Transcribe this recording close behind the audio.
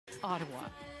Ottawa.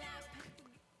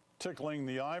 Tickling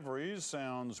the Ivories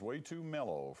sounds way too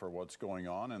mellow for what's going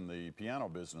on in the piano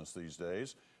business these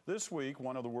days. This week,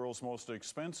 one of the world's most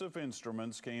expensive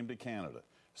instruments came to Canada,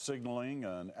 signaling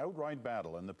an outright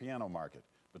battle in the piano market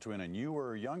between a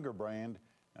newer, younger brand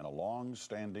and a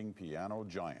long-standing piano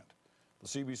giant. The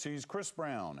CBC's Chris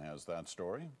Brown has that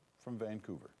story from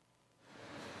Vancouver.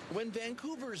 When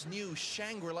Vancouver's new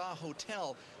Shangri-La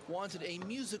Hotel wanted a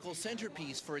musical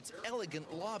centerpiece for its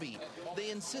elegant lobby, they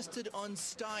insisted on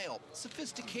style,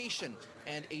 sophistication,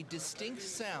 and a distinct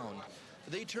sound.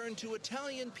 They turned to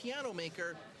Italian piano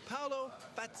maker Paolo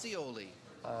Fazioli.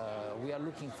 We are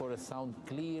looking for a sound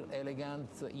clear, elegant,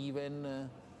 even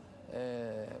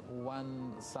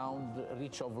one sound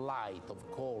rich of light, of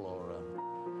color.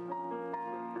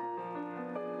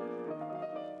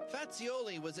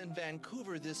 Fazioli was in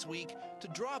Vancouver this week to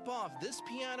drop off this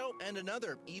piano and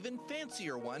another, even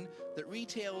fancier one that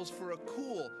retails for a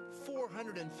cool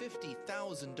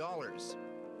 $450,000.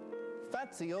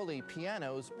 Fazioli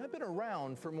pianos have been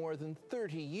around for more than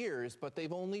 30 years, but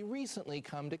they've only recently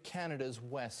come to Canada's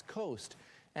west coast.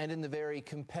 And in the very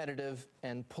competitive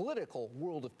and political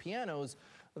world of pianos,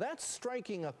 that's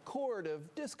striking a chord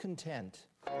of discontent.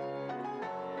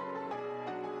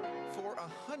 For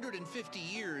 150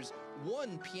 years,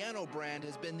 one piano brand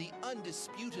has been the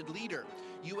undisputed leader,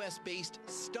 US-based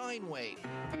Steinway.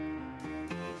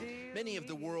 Many of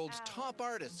the world's top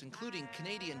artists, including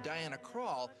Canadian Diana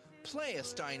Krall, play a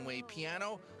Steinway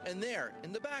piano, and there,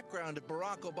 in the background of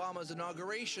Barack Obama's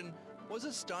inauguration, was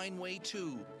a Steinway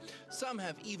too. Some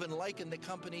have even likened the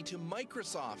company to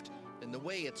Microsoft in the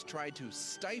way it's tried to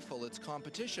stifle its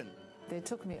competition. They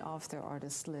took me off their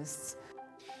artist lists.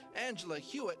 Angela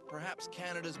Hewitt, perhaps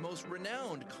Canada's most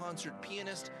renowned concert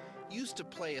pianist, used to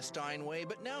play a Steinway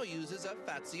but now uses a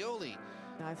Fazioli.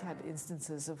 I've had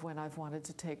instances of when I've wanted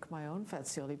to take my own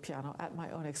Fazioli piano at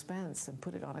my own expense and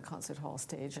put it on a concert hall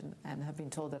stage and have been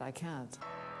told that I can't.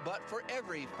 But for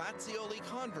every Fazioli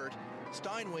convert,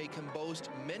 Steinway can boast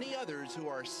many others who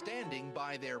are standing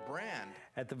by their brand.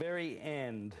 At the very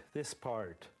end, this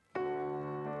part.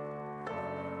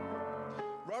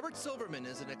 Robert Silverman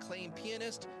is an acclaimed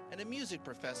pianist and a music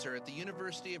professor at the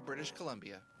University of British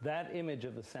Columbia. That image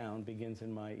of the sound begins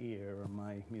in my ear or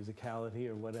my musicality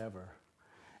or whatever.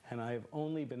 And I've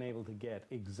only been able to get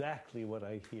exactly what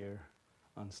I hear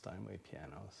on Steinway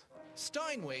pianos.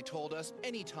 Steinway told us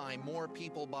anytime more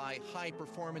people buy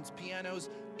high-performance pianos,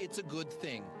 it's a good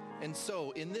thing. And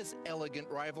so, in this elegant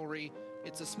rivalry,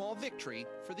 it's a small victory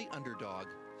for the underdog.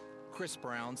 Chris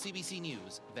Brown, CBC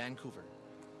News, Vancouver.